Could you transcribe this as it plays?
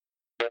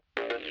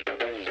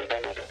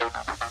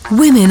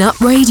Women Up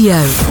Radio,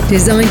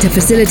 designed to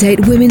facilitate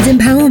women's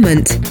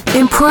empowerment,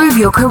 improve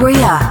your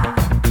career,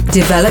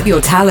 develop your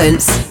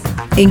talents,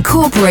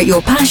 incorporate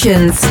your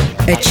passions,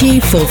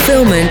 achieve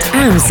fulfillment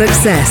and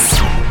success.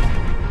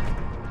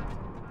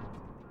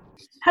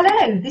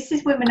 Hello, this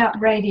is Women Up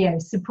Radio,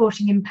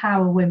 supporting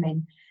Empower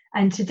Women.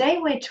 And today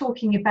we're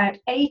talking about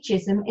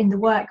ageism in the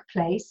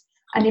workplace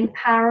and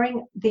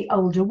empowering the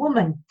older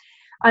woman.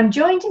 I'm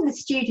joined in the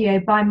studio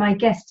by my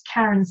guest,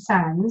 Karen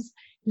Sands,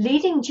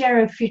 leading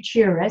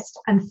gerofuturist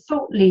and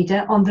thought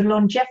leader on the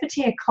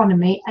longevity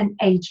economy and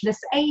ageless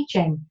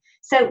aging.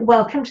 So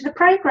welcome to the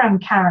program,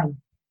 Karen.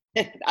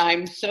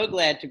 I'm so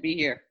glad to be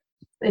here.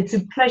 It's a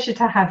pleasure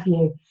to have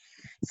you.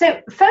 So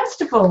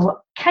first of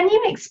all, can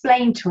you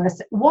explain to us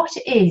what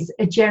is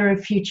a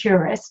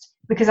gerofuturist?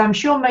 Because I'm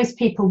sure most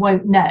people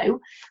won't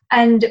know.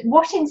 And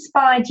what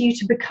inspired you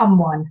to become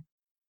one?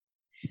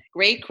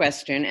 Great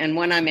question, and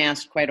one I'm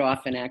asked quite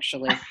often,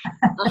 actually.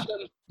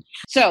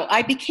 So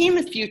I became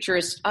a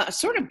futurist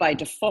sort of by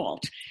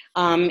default.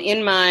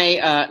 In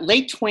my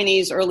late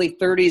 20s, early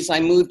 30s, I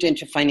moved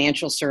into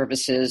financial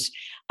services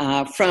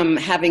from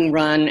having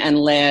run and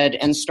led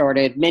and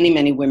started many,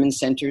 many women's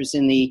centers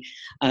in the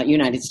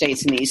United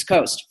States and the East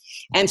Coast.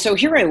 And so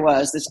here I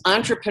was, this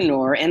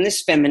entrepreneur and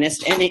this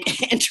feminist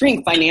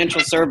entering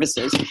financial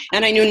services,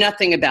 and I knew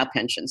nothing about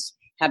pensions,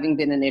 having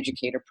been an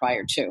educator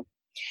prior to.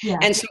 Yeah.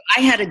 And so I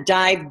had to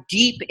dive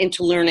deep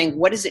into learning,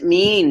 what does it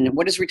mean?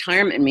 What does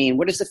retirement mean?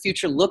 What does the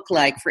future look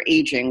like for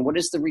aging? What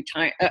does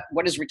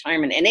what does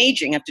retirement and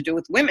aging have to do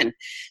with women?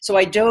 So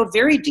I dove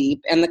very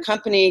deep, and the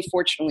company,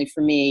 fortunately for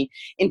me,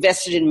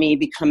 invested in me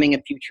becoming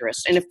a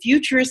futurist. And a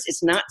futurist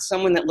is not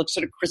someone that looks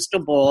at a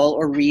crystal ball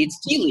or reads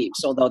tea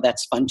leaves, although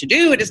that's fun to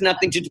do. It has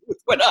nothing to do with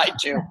what I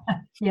do.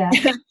 Yeah.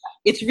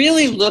 It's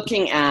really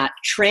looking at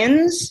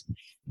trends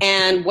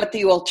and what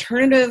the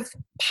alternative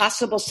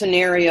possible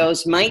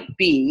scenarios might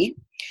be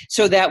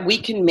so that we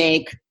can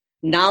make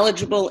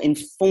knowledgeable,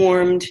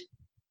 informed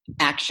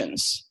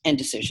actions and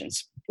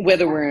decisions,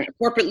 whether we're in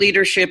corporate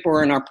leadership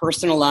or in our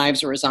personal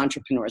lives or as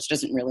entrepreneurs,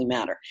 doesn't really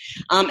matter.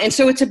 And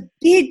so it's a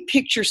big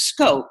picture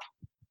scope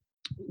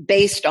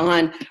based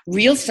on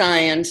real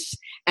science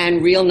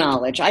and real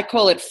knowledge. I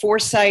call it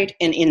foresight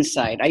and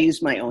insight. I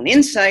use my own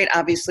insight,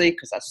 obviously,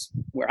 because that's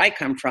where I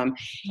come from,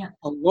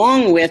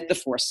 along with the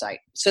foresight.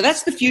 So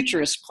that's the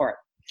futurist part.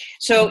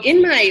 So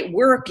in my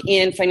work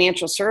in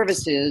financial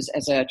services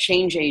as a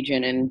change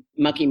agent and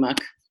mucky muck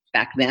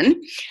back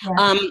then,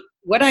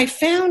 what I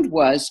found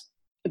was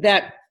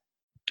that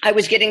I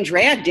was getting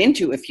dragged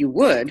into, if you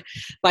would,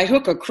 by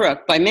hook or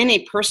crook, by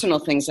many personal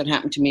things that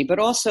happened to me, but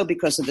also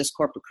because of this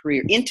corporate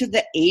career, into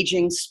the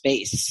aging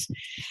space.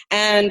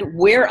 And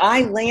where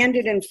I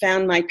landed and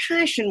found my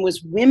passion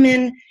was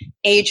women,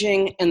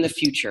 aging, and the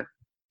future.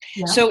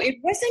 Yeah. So it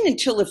wasn't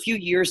until a few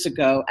years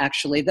ago,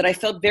 actually, that I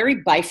felt very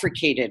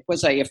bifurcated.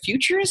 Was I a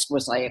futurist?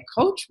 Was I a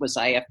coach? Was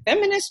I a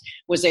feminist?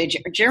 Was I a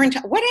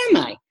gerontologist? What am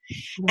I?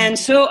 Yeah. And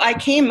so I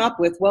came up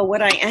with, well,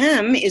 what I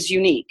am is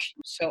unique.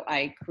 So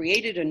I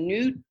created a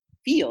new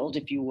field,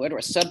 if you would, or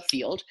a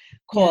subfield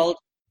called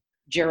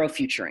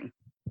gerofuturing.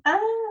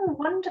 Oh,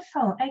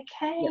 wonderful.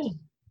 Okay.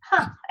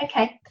 Yes.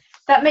 Okay.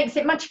 That makes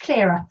it much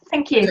clearer.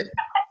 Thank you.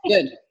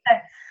 Good.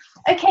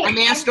 Okay. I'm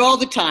asked all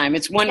the time.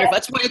 It's wonderful. Yeah.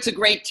 That's why it's a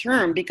great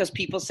term, because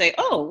people say,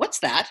 oh, what's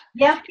that?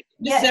 Yeah. If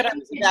you said I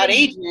was about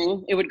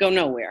aging, it would go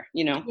nowhere,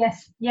 you know?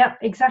 Yes. Yeah,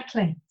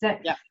 exactly. So,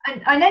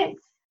 and I know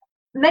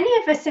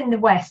many of us in the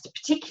West,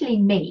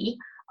 particularly me,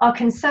 are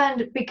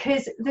concerned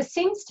because there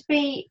seems to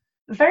be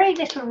very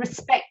little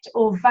respect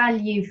or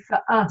value for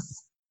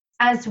us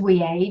as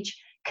we age,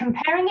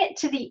 comparing it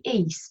to the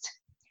East.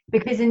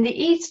 Because in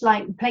the East,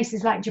 like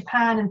places like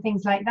Japan and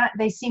things like that,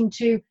 they seem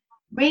to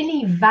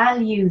really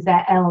value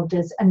their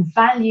elders and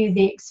value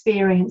the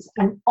experience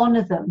and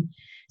honor them.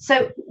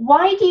 So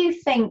why do you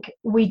think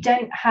we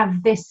don't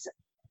have this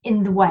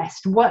in the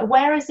West?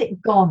 Where has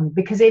it gone?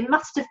 Because it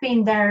must have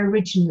been there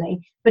originally,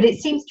 but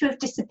it seems to have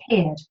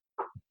disappeared.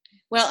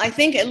 Well, I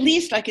think at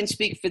least I can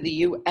speak for the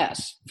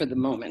U.S. for the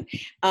moment.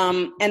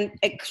 And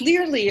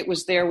clearly it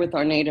was there with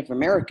our Native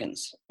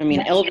Americans. I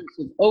mean, elders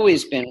have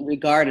always been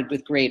regarded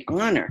with great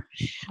honor.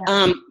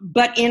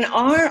 But in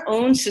our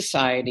own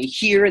society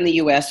here in the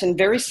U.S., and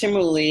very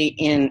similarly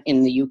in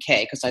the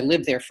U.K., because I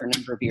lived there for a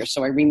number of years,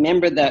 so I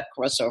remember that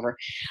crossover,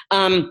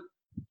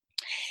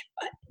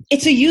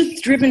 it's a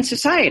youth-driven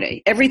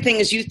society. Everything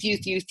is youth,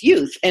 youth, youth,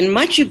 youth. And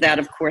much of that,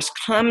 of course,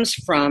 comes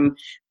from,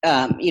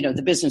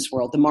 the business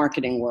world, the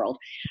marketing world,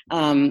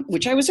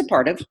 which I was a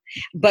part of.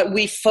 But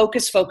we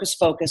focus,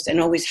 and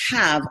always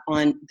have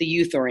on the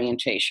youth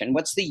orientation.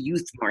 What's the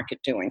youth market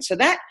doing? So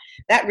that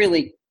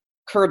really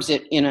curbs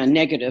it in a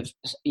negative,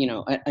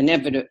 a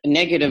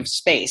negative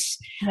space.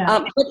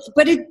 Yeah.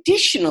 But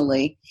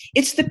additionally,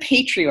 it's the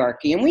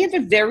patriarchy. And we have a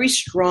very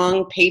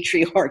strong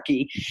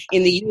patriarchy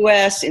in the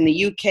US, in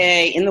the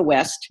UK, in the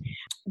West,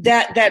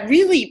 that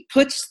really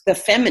puts the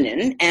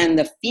feminine and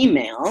the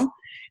female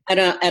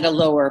at a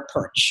lower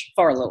perch,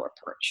 far lower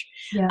perch.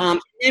 Yeah.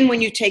 And then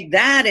when you take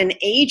that and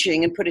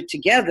aging and put it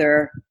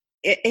together,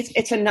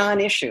 it's a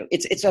non-issue.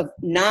 It's a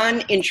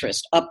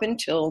non-interest up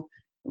until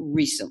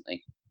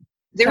recently.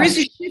 There is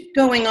a shift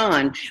going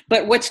on,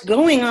 but what's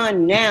going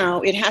on now,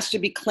 it has to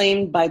be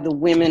claimed by the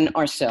women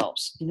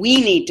ourselves.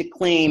 We need to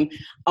claim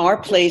our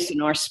place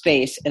in our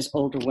space as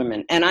older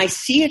women, and I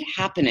see it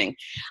happening.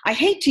 I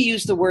hate to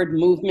use the word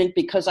movement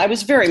because I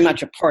was very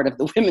much a part of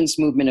the women's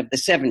movement of the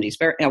 70s.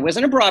 I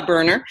wasn't a bra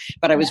burner,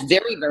 but I was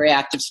very, very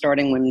active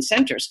starting women's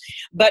centers.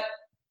 But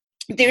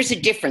there's a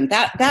different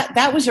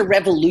that was a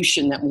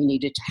revolution that we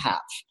needed to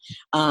have,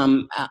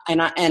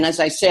 and as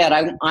I said,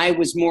 I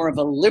was more of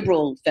a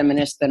liberal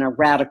feminist than a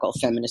radical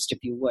feminist, if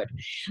you would.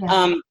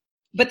 Yeah.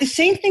 But the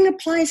same thing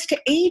applies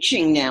to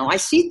aging now. I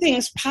see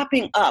things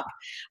popping up.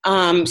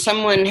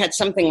 Someone had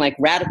something like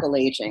radical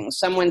aging.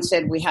 Someone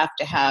said we have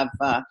to have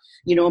a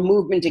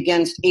movement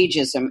against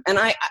ageism, and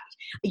I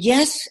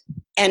yes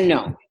and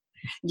no.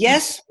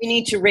 Yes, we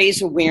need to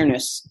raise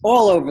awareness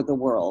all over the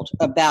world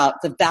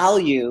about the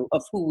value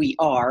of who we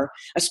are,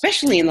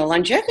 especially in the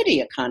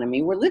longevity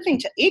economy. We're living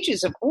to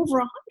ages of over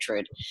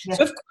 100. Yes.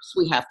 So, of course,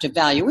 we have to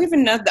value. We have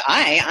another,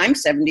 I'm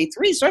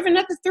 73, so I have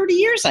another 30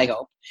 years, I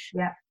hope.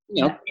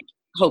 Yeah.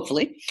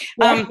 Hopefully.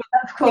 Of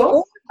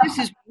course. This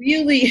is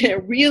really,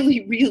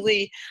 really,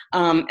 really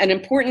an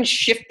important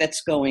shift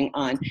that's going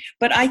on.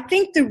 But I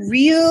think the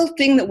real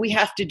thing that we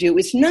have to do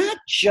is not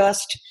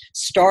just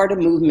start a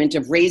movement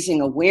of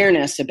raising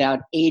awareness about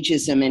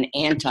ageism and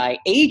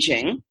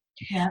anti-aging,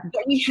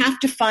 but we have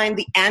to find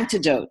the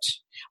antidote,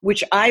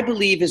 which I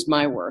believe is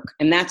my work,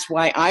 and that's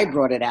why I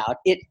brought it out.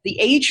 The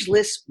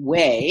Ageless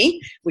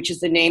Way, which is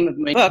the name of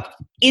my book,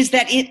 is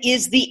that it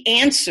is the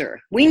answer.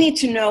 We need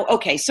to know,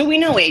 okay, so we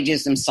know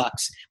ageism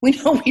sucks. We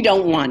know we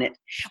don't want it.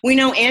 We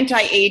know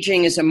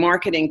anti-aging is a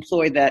marketing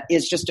ploy that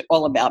is just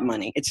all about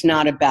money. It's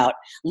not about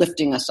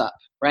lifting us up,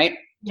 right?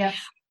 Yeah.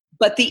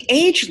 But the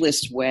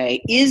Ageless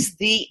Way is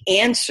the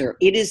answer.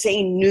 It is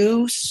a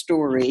new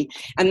story,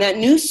 and that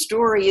new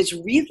story is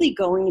really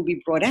going to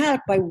be brought out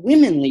by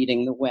women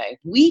leading the way.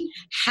 We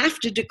have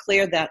to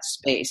declare that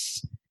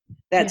space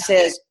that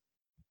says,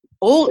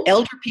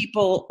 older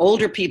people,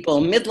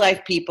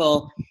 midlife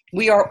people,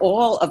 we are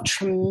all of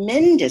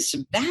tremendous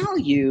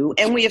value,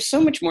 and we have so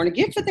much more to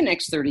give for the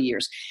next 30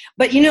 years.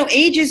 But,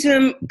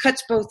 ageism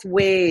cuts both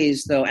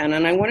ways, though, Anna,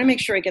 and I want to make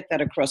sure I get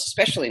that across,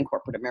 especially in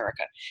corporate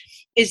America,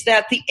 is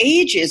that the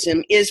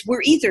ageism is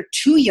we're either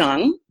too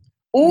young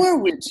or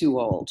we're too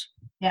old.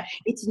 Yeah.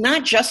 It's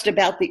not just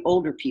about the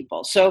older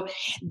people. So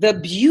the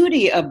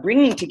beauty of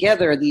bringing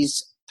together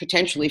these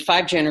potentially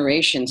 5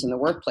 generations in the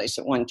workplace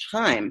at one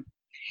time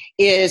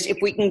is if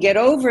we can get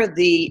over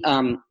the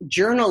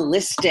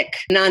journalistic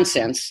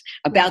nonsense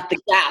about the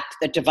gap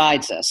that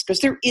divides us, because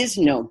there is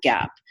no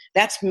gap.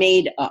 That's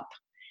made up.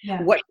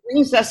 Yeah. What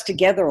brings us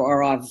together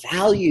are our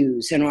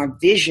values and our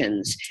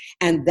visions,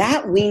 and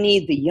that we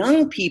need the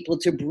young people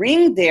to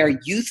bring their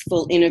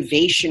youthful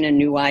innovation and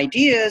new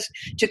ideas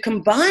to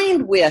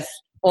combine with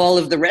all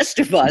of the rest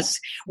of us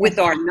with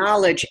our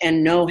knowledge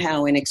and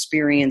know-how and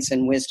experience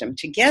and wisdom.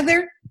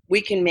 Together,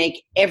 we can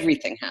make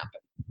everything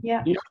happen.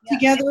 Yeah. Not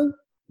together,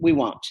 we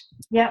won't.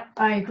 Yeah,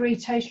 I agree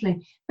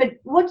totally. But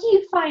what do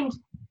you find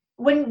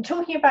when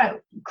talking about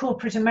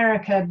corporate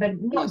America,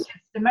 but not just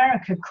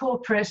America,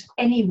 corporate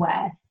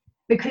anywhere?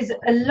 Because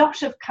a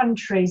lot of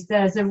countries,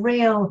 there's a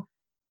real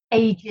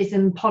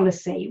ageism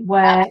policy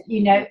where,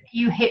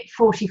 you hit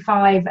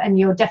 45 and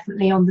you're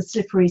definitely on the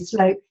slippery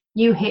slope.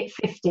 You hit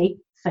 50,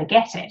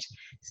 forget it.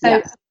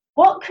 So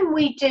what can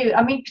we do?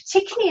 I mean,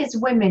 particularly as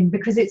women,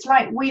 because it's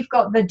like we've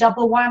got the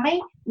double whammy.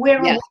 We're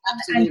a woman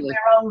and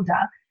we're older.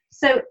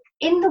 So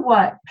in the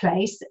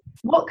workplace,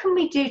 what can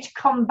we do to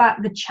combat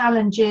the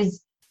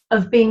challenges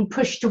of being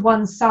pushed to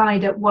one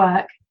side at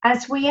work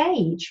as we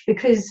age?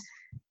 Because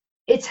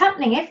it's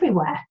happening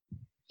everywhere.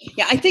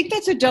 Yeah, I think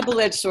that's a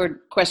double-edged sword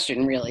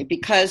question, really,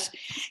 because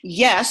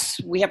yes,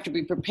 we have to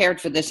be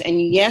prepared for this.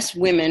 And yes,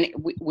 women,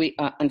 we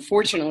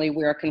unfortunately,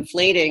 we are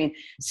conflating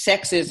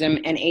sexism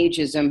and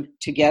ageism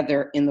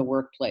together in the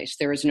workplace.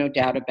 There is no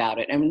doubt about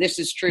it. And this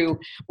is true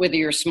whether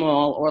you're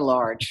small or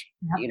large,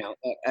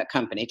 a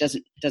company. It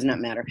does not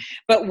matter.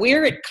 But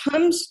where it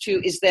comes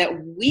to is that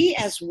we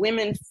as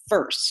women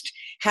first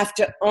have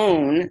to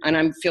own, and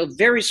I feel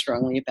very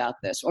strongly about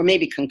this, or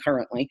maybe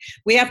concurrently,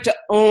 we have to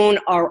own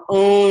our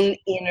own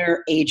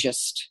inner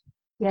ageist.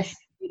 Yes.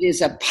 It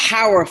is a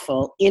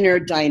powerful inner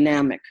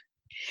dynamic,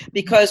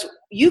 because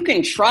you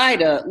can try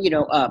to,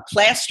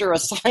 plaster a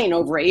sign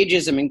over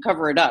ageism and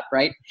cover it up,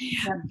 right?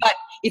 Yeah. But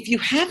if you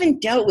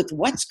haven't dealt with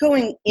what's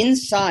going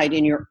inside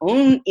in your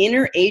own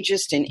inner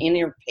ageist and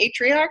inner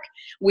patriarch,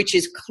 which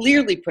is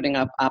clearly putting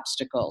up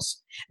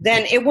obstacles,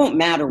 then it won't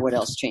matter what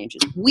else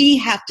changes. We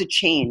have to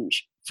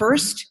change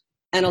first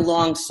and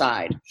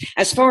alongside.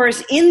 As far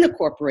as in the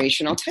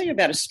corporation, I'll tell you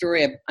about a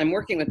story. I'm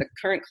working with a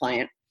current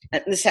client,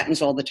 and this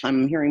happens all the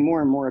time. I'm hearing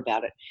more and more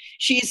about it.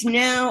 She is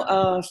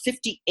now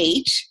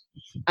 58,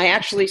 I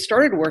actually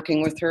started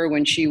working with her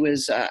when she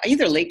was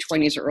either late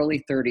 20s or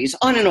early 30s,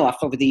 on and off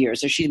over the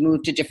years, as she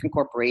moved to different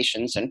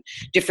corporations and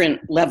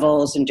different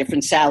levels and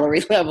different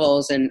salary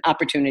levels and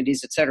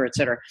opportunities, et cetera, et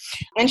cetera.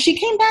 And she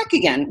came back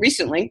again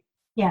recently.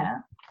 Yeah.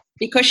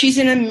 Because she's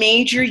in a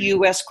major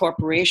U.S.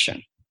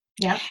 corporation.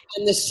 Yeah.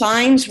 And the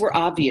signs were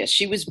obvious.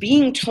 She was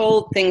being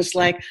told things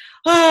like,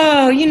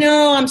 oh,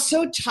 I'm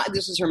so tired.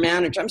 This is her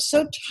manager. I'm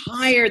so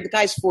tired. The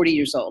guy's 40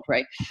 years old,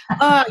 right?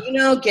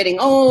 Getting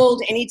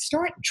old. And he'd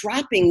start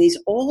dropping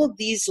all of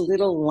these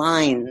little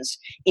lines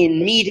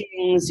in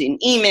meetings, in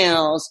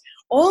emails,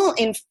 all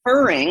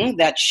inferring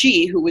that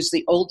she, who was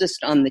the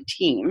oldest on the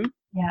team,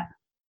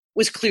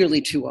 was clearly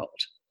too old.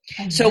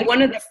 Okay. So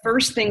one of the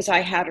first things I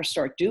had her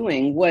start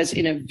doing was,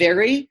 in a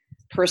very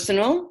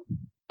personal,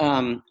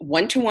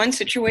 one-to-one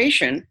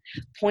situation,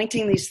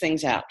 pointing these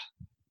things out.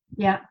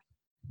 Yeah.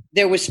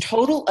 There was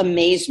total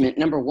amazement,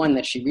 number one,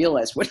 that she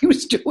realized what he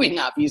was doing,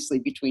 obviously,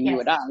 between you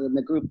and I and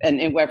the group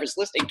and whoever's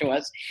listening to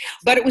us.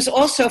 But it was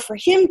also for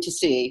him to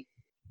see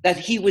that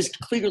he was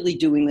clearly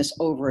doing this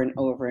over and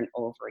over and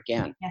over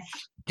again. Yes.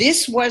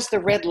 This was the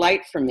red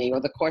light for me, or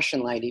the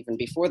caution light even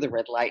before the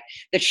red light,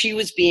 that she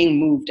was being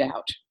moved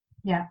out.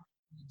 Yeah.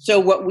 So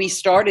what we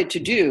started to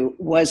do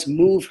was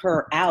move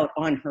her out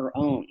on her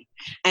own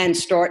and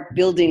start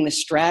building the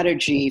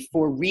strategy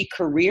for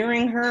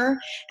re-careering her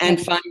and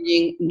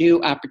finding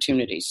new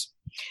opportunities.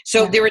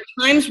 So there are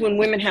times when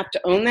women have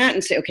to own that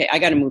and say, okay, I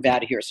got to move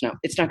out of here. It's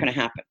not going to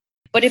happen.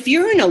 But if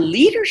you're in a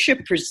leadership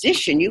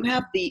position, you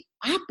have the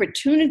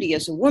opportunity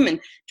as a woman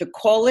to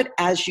call it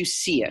as you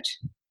see it.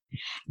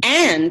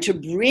 And to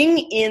bring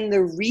in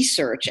the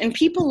research and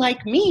people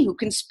like me who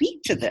can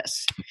speak to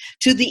this,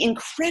 to the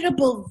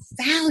incredible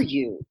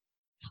value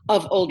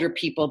of older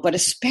people, but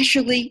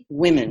especially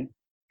women.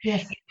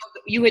 Yes.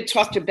 You had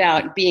talked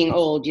about being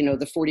old,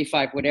 the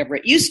 45, whatever.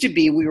 It used to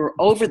be we were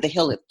over the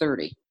hill at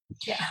 30.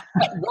 Yeah.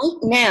 But right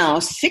now,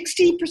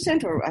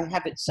 60%, or I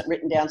have it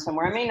written down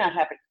somewhere, I may not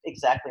have it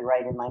exactly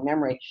right in my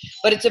memory,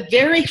 but it's a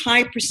very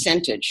high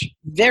percentage,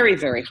 very,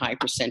 very high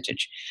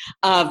percentage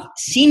of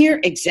senior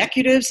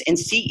executives and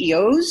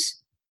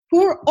CEOs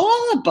who are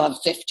all above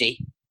 50.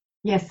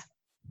 Yes.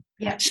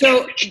 Yeah.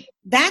 So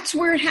that's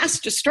where it has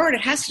to start.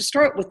 It has to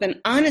start with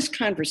an honest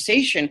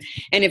conversation.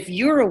 And if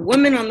you're a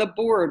woman on the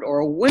board or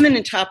a woman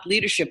in top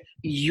leadership,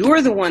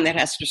 you're the one that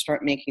has to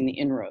start making the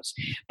inroads.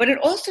 But it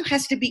also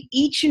has to be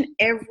each and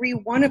every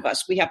one of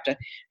us. We have to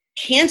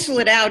cancel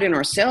it out in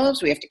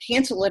ourselves. We have to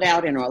cancel it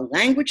out in our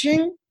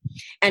languaging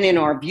and in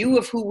our view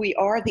of who we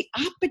are. The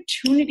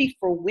opportunity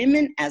for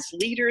women as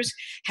leaders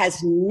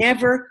has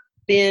never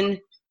been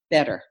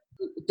better.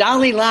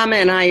 Dalai Lama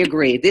and I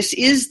agree. This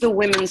is the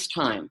women's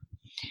time.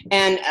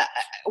 And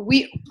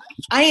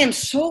I am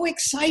so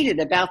excited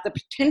about the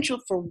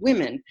potential for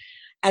women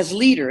as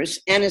leaders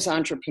and as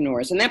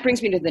entrepreneurs. And that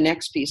brings me to the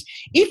next piece.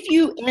 If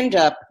you end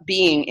up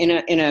being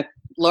in a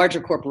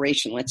larger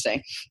corporation, let's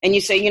say, and you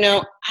say,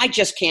 I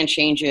just can't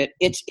change it.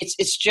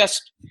 It's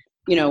just,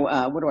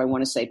 what do I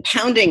want to say?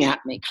 Pounding at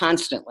me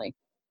constantly,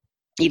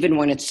 even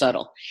when it's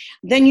subtle,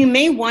 then you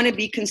may want to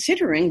be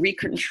considering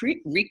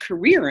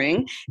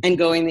re-careering and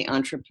going the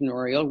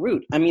entrepreneurial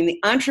route. I mean, the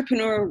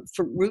entrepreneurial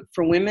route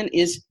for women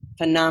is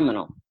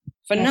phenomenal,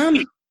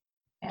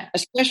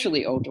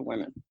 especially older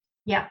women.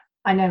 Yeah,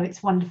 I know,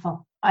 it's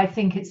wonderful. I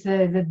think it's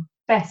the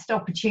best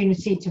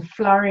opportunity to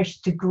flourish,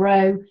 to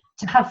grow,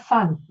 to have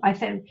fun.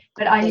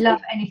 But I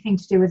love anything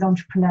to do with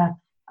entrepreneur.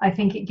 I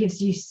think it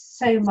gives you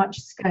so much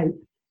scope.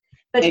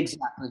 But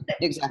Exactly.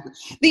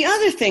 The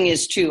other thing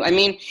is too, I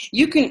mean,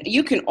 you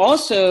can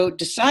also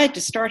decide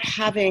to start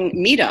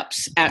having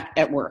meetups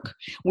at work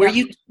where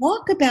you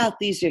talk about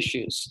these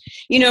issues.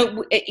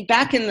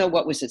 Back in the,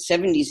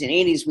 70s and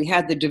 80s, we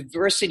had the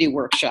diversity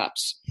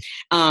workshops.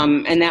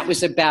 And that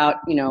was about,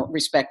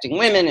 respecting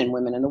women and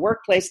women in the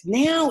workplace.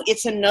 Now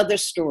it's another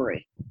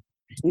story.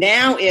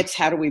 Now it's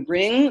how do we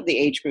bring the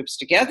age groups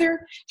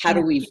together? How do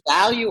we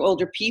value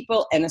older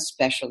people and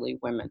especially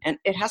women? And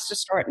it has to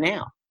start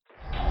now.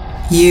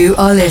 You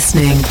are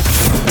listening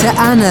to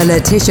Anna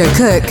Letitia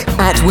Cook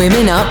at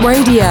Women Up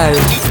Radio.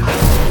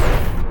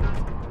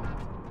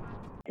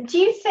 Do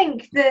you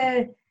think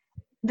the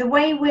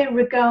way we're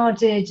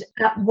regarded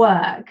at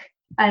work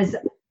as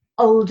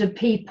older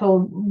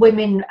people,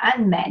 women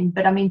and men,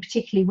 but I mean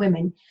particularly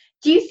women,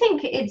 do you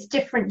think it's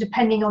different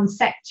depending on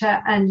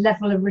sector and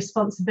level of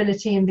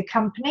responsibility in the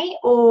company,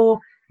 or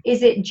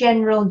is it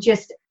general,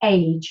 just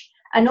age?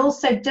 And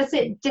also, does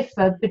it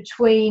differ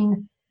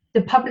between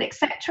the public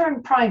sector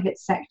and private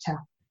sector?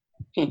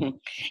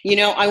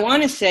 I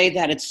want to say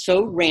that it's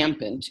so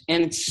rampant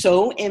and it's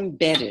so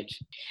embedded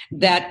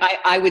that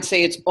I would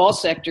say it's all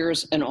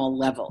sectors and all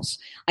levels.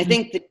 I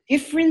think the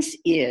difference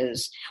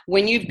is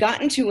when you've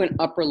gotten to an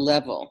upper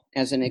level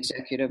as an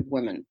executive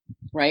woman,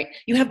 right?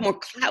 You have more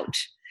clout.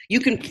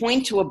 You can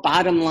point to a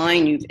bottom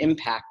line you've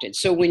impacted.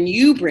 So when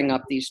you bring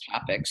up these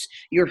topics,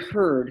 you're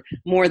heard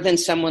more than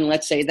someone,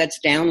 let's say, that's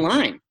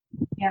downline.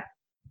 Yeah.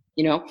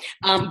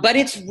 But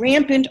it's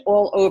rampant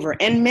all over,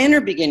 and men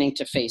are beginning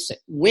to face it.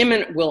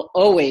 Women will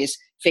always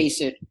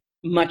face it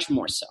Much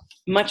more so.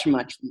 Much,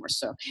 much more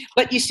so.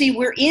 But you see,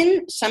 we're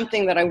in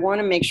something that I want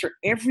to make sure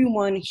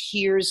everyone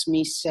hears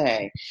me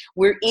say.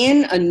 We're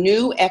in a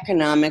new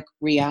economic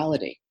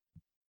reality.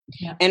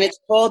 Yeah. And it's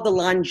called the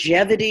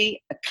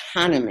longevity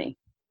economy.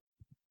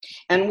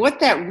 And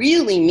what that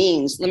really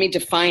means, let me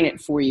define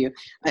it for you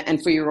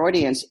and for your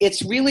audience.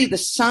 It's really the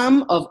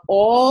sum of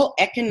all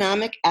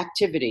economic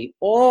activity.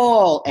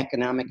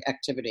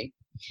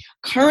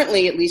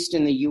 Currently, at least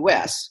in the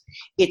U.S.,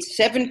 it's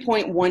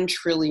 $7.1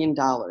 trillion,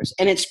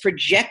 and it's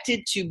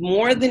projected to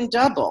more than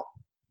double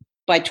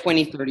by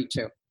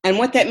 2032. And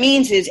what that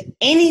means is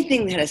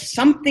anything that has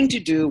something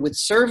to do with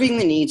serving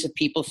the needs of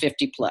people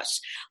 50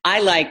 plus. I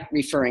like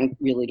referring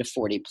really to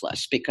 40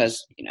 plus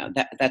because,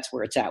 that's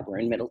where it's at. We're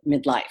in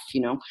midlife,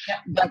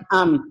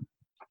 Yeah.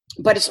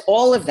 But it's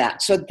all of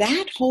that. So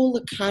that whole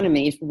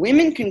economy, if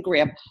women can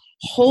grab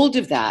hold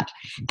of that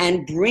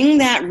and bring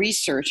that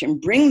research and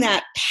bring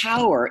that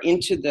power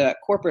into the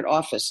corporate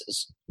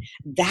offices,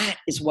 that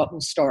is what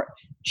will start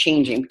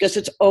changing, because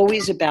it's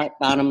always about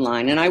bottom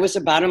line. And I was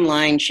a bottom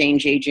line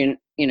change agent,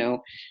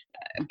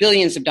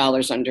 billions of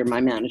dollars under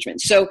my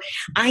management. So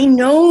I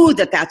know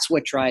that that's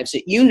what drives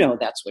it.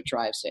 That's what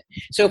drives it.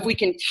 So if we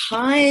can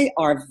tie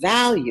our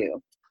value,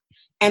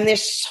 and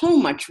there's so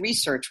much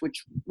research,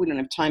 which we don't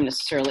have time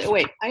necessarily. Oh,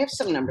 wait, I have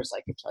some numbers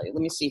I could tell you.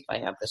 Let me see if I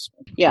have this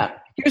one. Yeah,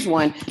 here's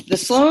one. The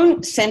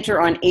Sloan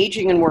Center on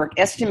Aging and Work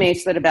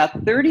estimates that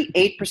about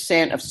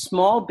 38% of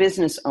small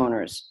business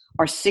owners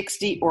are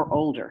 60 or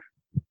older.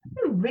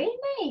 Oh,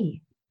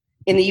 really?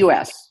 In the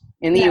U.S.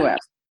 U.S.,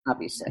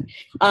 obviously.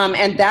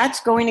 And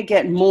that's going to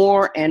get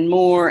more and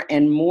more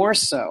and more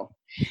so.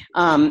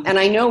 And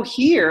I know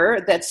here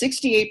that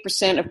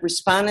 68% of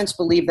respondents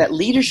believe that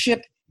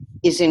leadership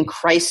is in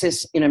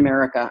crisis in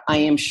America. I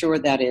am sure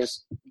that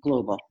is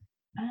global.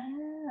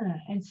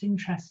 It's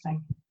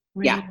interesting.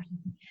 Really. Yeah.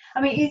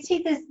 I mean, you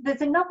see,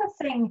 there's another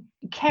thing.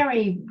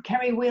 Kerry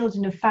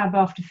Wheeldon of Fab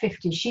After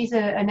 50. She's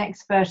an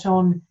expert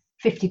on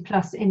 50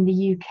 plus in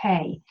the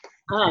UK.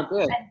 Oh,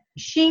 good. And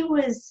she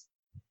was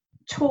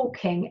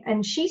talking,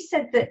 and she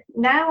said that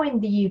now in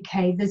the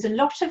UK, there's a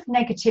lot of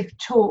negative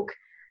talk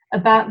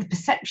about the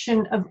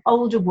perception of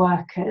older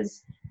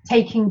workers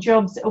taking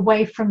jobs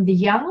away from the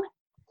young.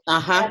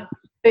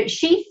 But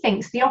she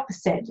thinks the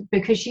opposite,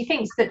 because she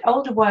thinks that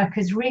older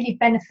workers really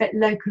benefit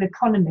local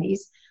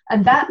economies,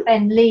 and that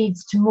then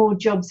leads to more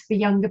jobs for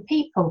younger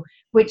people,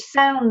 which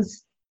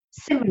sounds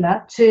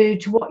similar to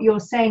what you're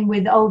saying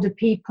with older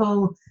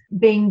people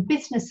being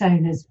business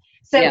owners.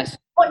 So yes.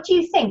 What do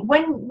you think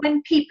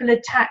when people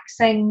attack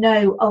saying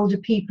no, older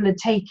people are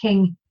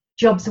taking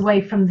jobs away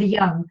from the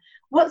young?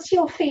 What's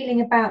your feeling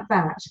about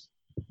that?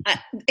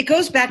 It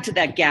goes back to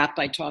that gap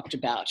I talked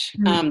about,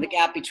 the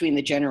gap between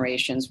the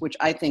generations, which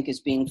I think is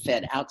being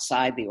fed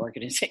outside the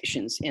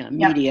organizations,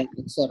 media,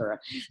 et cetera.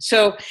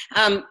 So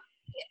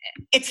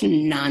it's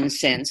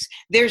nonsense.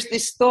 There's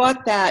this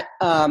thought that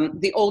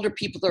the older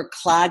people are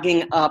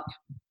clogging up,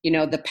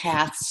 the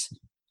paths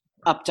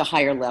up to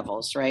higher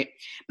levels, right?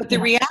 But the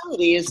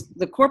reality is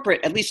the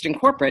corporate, at least in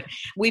corporate,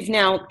 we've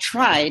now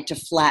tried to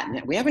flatten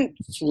it. We haven't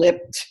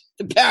flipped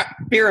the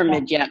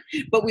pyramid yet,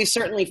 but we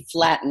certainly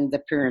flattened the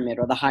pyramid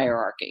or the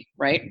hierarchy,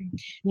 right?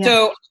 Yeah.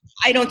 So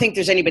I don't think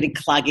there's anybody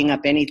clogging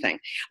up anything.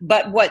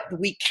 But what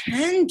we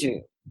can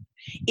do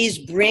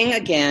is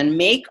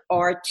make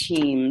our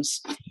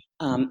teams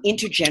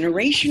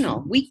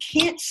intergenerational. We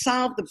can't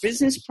solve the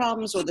business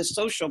problems or the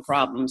social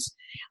problems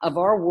of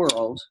our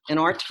world and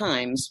our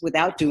times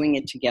without doing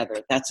it together.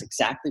 That's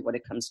exactly what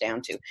it comes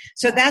down to.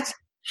 So that's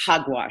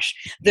hogwash.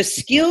 The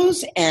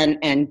skills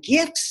and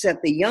gifts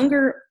that the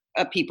younger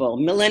people,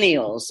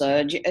 millennials,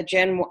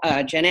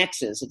 Gen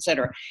X's, et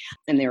cetera,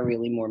 and they're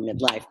really more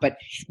midlife, but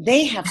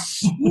they have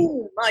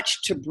so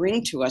much to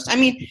bring to us. I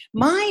mean,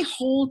 my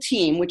whole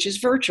team, which is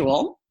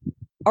virtual,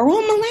 are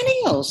all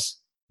millennials.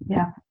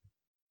 Yeah.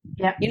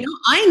 Yeah.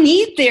 I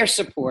need their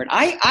support.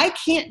 I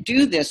can't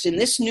do this in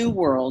this new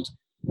world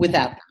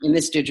without them, in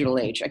this digital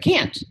age. I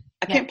can't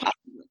possibly.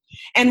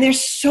 And they're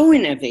so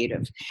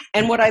innovative.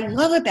 And what I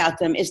love about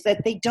them is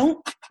that they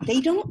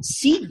don't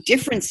see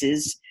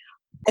differences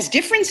as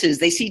differences.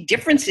 They see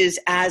differences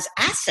as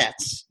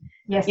assets.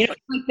 Yes.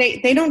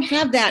 They don't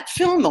have that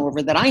film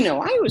over that I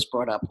know I was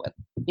brought up with,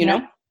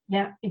 know?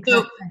 Yeah,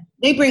 exactly. So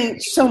they bring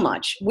so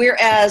much.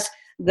 Whereas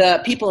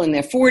the people in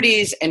their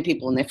 40s and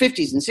people in their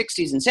 50s and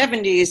 60s and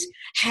 70s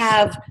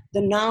have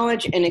the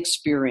knowledge and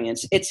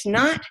experience. It's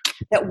not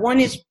that one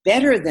is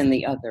better than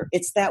the other.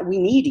 It's that we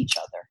need each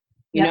other,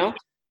 you know?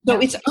 So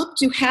it's up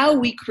to how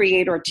we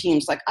create our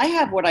teams. Like I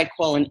have what I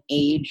call an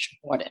age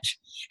audit.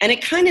 And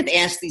it kind of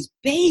asks these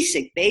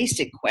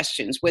basic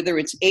questions, whether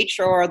it's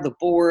HR, the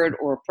board,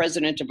 or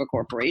president of a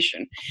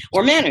corporation,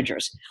 or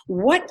managers.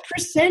 What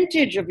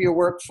percentage of your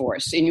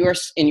workforce in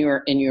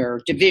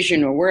your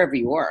division or wherever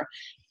you are,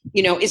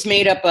 is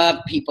made up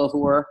of people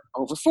who are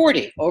over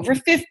 40, over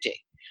 50?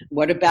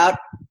 What about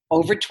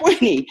over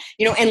 20?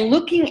 And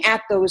looking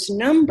at those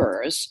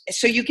numbers,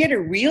 so you get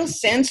a real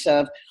sense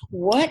of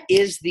what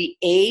is the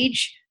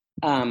age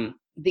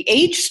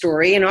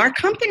story in our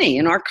company,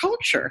 in our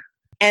culture.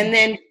 and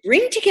then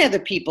bring together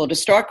people to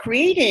start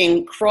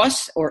creating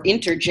cross or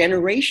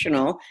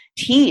intergenerational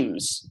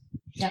teams.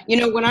 Yeah. You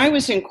know, when I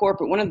was in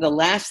corporate, one of the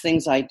last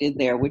things I did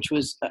there, which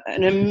was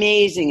an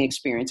amazing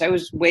experience, I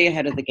was way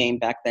ahead of the game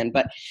back then,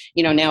 but,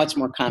 you know, now it's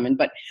more common.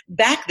 But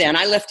back then,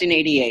 I left in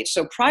 88.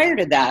 So prior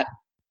to that,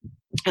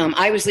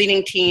 I was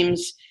leading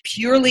teams,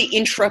 purely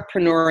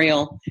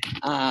intrapreneurial.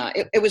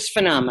 It was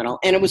phenomenal,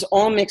 and it was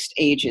all mixed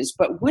ages.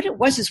 But what it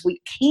was is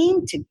we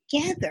came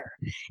together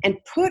and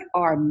put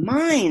our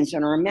minds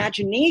and our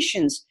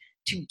imaginations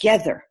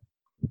together.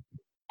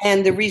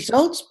 And the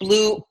results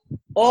blew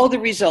all the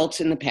results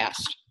in the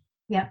past.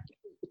 Yeah.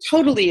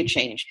 Totally a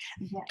change.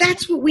 Yeah.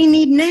 That's what we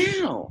need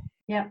now.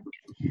 Yeah.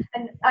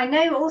 And I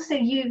know also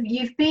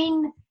you've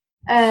been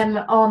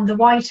on the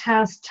White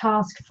House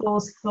Task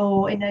Force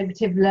for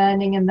Innovative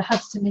Learning and the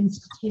Hudson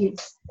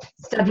Institute's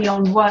study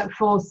on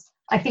workforce,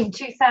 I think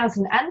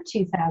 2000 and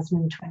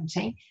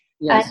 2020.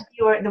 Yes. And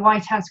you were at the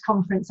White House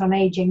Conference on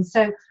Aging.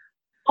 So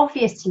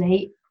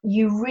obviously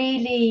you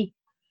really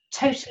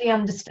totally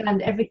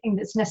understand everything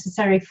that's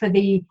necessary for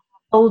the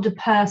older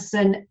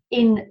person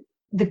in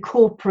the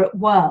corporate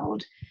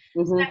world.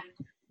 Mm-hmm. So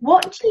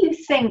what do you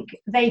think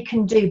they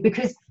can do?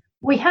 Because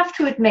we have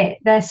to admit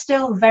they're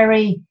still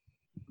very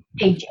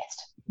ageist.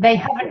 They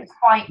haven't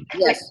quite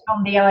clicked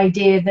on the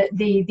idea that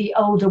the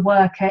older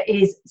worker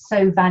is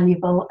so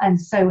valuable and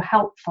so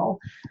helpful.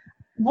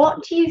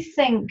 What do you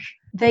think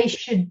they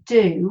should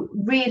do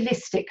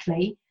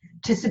realistically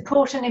to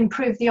support and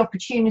improve the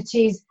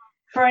opportunities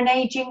for an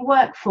aging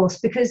workforce?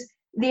 Because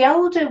the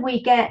older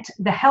we get,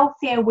 the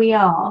healthier we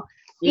are.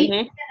 Each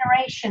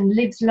generation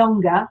lives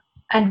longer,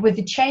 and with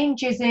the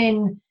changes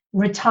in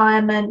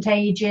retirement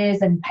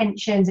ages and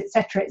pensions,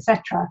 etc.,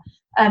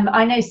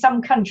 I know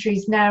some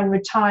countries now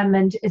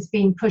retirement is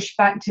being pushed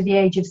back to the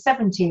age of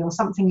 70 or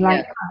something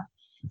like that.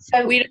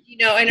 So we, you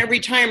know, and a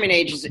retirement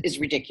age is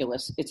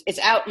ridiculous. It's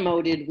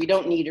outmoded. We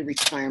don't need a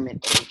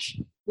retirement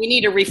age. We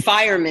need a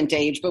refirement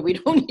age, but we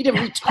don't need a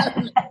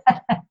retirement.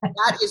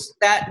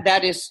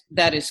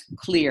 That is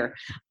clear.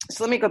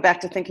 So let me go back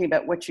to thinking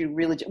about what you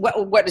really do.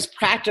 What is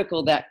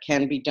practical that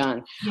can be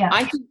done. Yeah.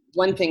 I think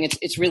one thing,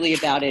 it's really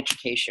about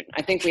education.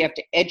 I think we have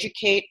to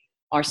educate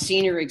our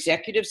senior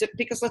executives,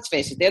 because let's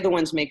face it, they're the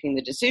ones making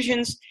the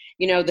decisions.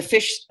 You know, the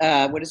fish,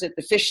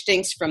 the fish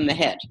stinks from the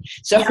head.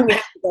 So we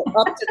have to go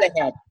up to the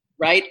head,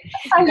 right?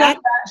 I love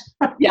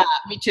that. Yeah,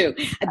 me too.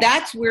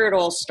 That's where it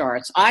all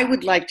starts. I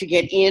would like to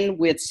get in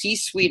with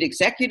C-suite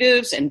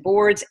executives and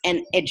boards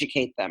and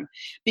educate them.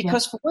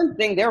 Because for one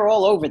thing, they're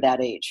all over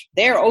that age.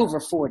 They're over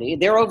 40.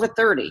 They're over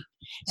 30.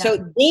 Yeah. So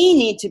they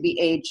need to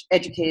be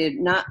educated,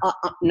 not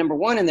number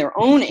one, in their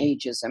own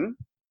ageism,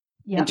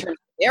 in terms of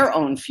their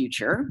own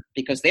future,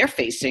 because they're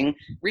facing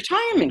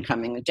retirement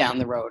coming down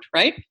the road,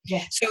 right?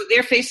 Yes. So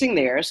they're facing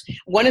theirs.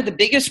 One of the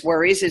biggest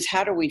worries is,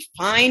 how do we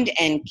find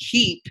and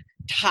keep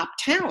top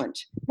talent?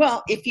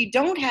 Well, if you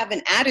don't have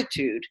an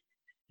attitude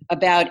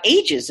about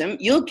ageism,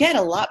 you'll get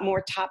a lot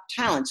more top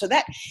talent. So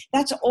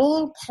that's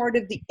all part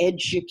of the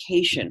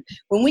education.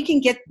 When we can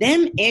get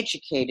them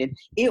educated,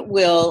 it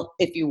will,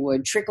 if you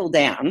would, trickle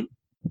down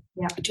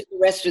to the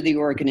rest of the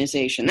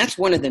organization. That's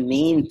one of the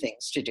main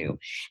things to do.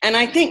 And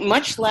I think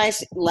much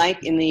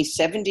like in the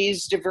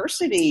 70s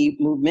diversity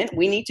movement,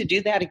 we need to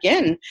do that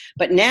again,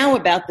 but now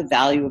about the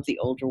value of the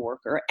older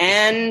worker.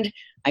 And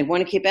I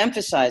want to keep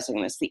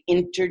emphasizing this, the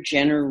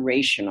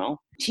intergenerational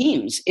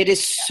teams. It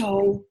is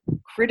so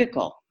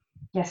critical.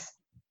 Yes.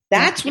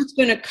 That's what's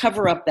going to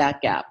cover up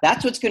that gap.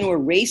 That's what's going to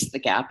erase the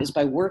gap, is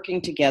by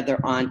working together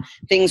on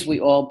things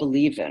we all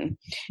believe in.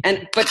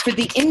 But for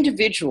the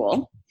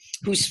individual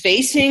who's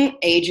facing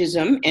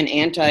ageism and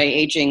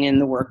anti-aging in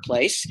the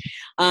workplace,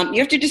 you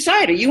have to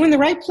decide, are you in the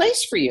right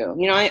place for you?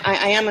 You know,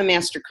 I am a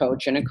master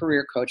coach and a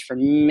career coach for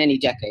many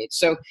decades.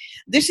 So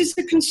this is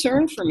a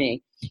concern for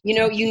me. You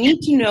know, you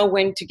need to know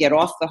when to get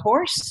off the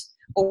horse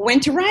or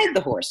when to ride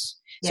the horse.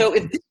 Yeah. So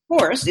if this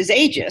horse is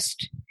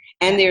ageist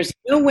and there's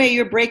no way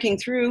you're breaking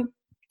through,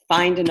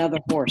 find another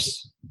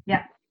horse.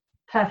 Yeah,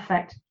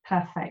 perfect.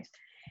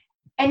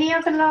 Any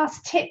other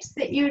last tips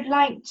that you'd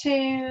like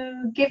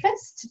to give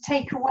us to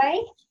take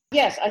away?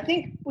 Yes, I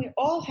think we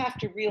all have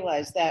to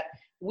realize that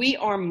we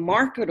are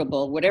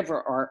marketable,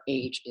 whatever our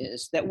age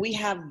is, that we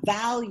have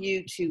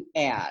value to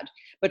add.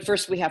 But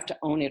first we have to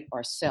own it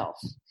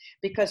ourselves,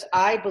 because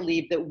I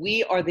believe that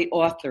we are the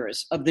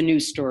authors of the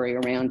news story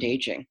around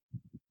aging,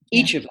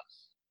 each of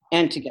us,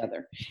 and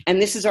together.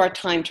 And this is our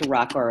time to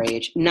rock our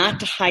age, not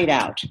to hide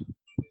out.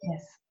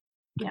 Yes.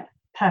 Yeah,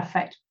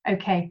 perfect.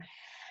 Okay.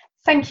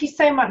 Thank you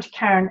so much,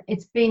 Karen.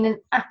 It's been an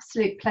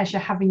absolute pleasure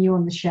having you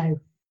on the show.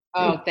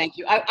 Oh, thank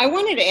you. I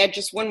wanted to add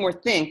just one more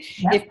thing.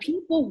 Yep. If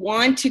people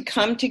want to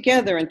come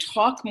together and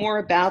talk more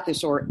about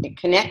this or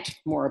connect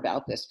more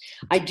about this,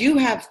 I do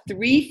have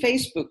 3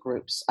 Facebook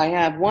groups. I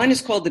have one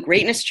is called The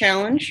Greatness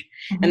Challenge,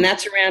 and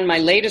that's around my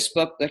latest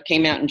book that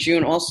came out in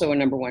June, also a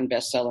 #1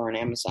 bestseller on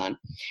Amazon.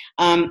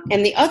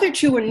 And the other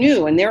 2 are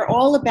new, and they're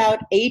all about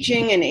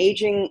aging and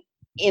aging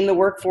in the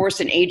workforce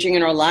and aging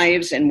in our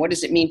lives and what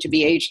does it mean to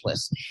be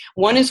ageless.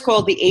 One is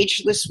called The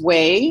Ageless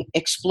Way,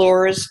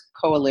 Explorers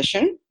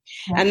Coalition.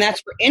 And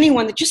that's for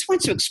anyone that just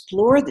wants to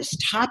explore this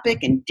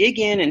topic and dig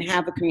in and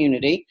have a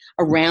community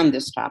around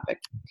this topic.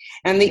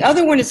 And the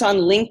other one is on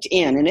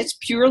LinkedIn, and it's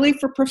purely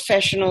for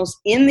professionals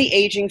in the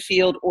aging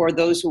field or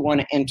those who want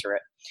to enter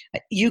it.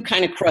 You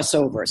kind of cross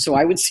over, so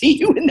I would see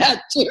you in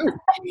that too.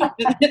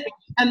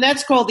 And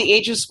that's called the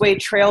Ageist Way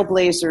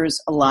Trailblazers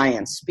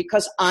Alliance,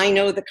 because I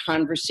know the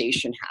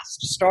conversation has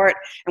to start,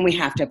 and we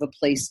have to have a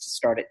place to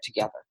start it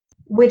together.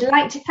 We'd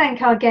like to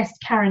thank our guest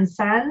Karen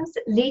Sands,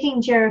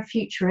 leading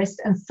gerofuturist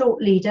and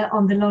thought leader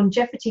on the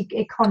longevity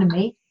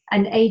economy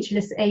and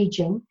ageless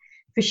aging,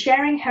 for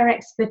sharing her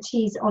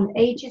expertise on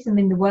ageism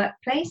in the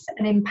workplace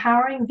and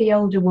empowering the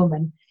older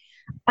woman.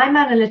 I'm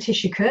Anna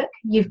Letitia Cook.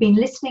 You've been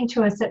listening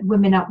to us at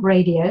Women Up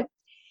Radio.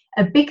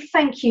 A big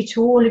thank you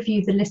to all of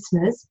you, the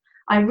listeners.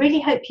 I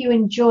really hope you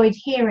enjoyed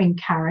hearing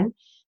Karen.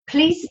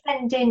 Please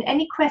send in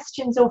any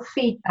questions or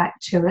feedback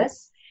to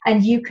us.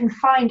 And you can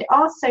find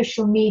our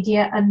social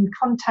media and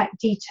contact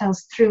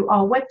details through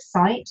our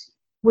website,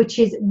 which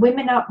is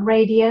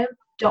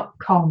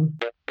womenupradio.com.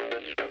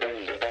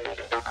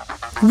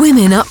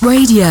 Women Up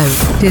Radio,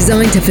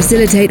 designed to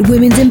facilitate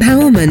women's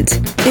empowerment,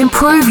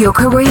 improve your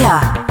career,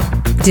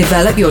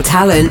 develop your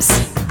talents,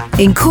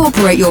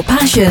 incorporate your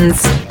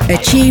passions,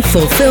 achieve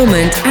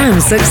fulfillment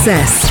and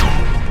success.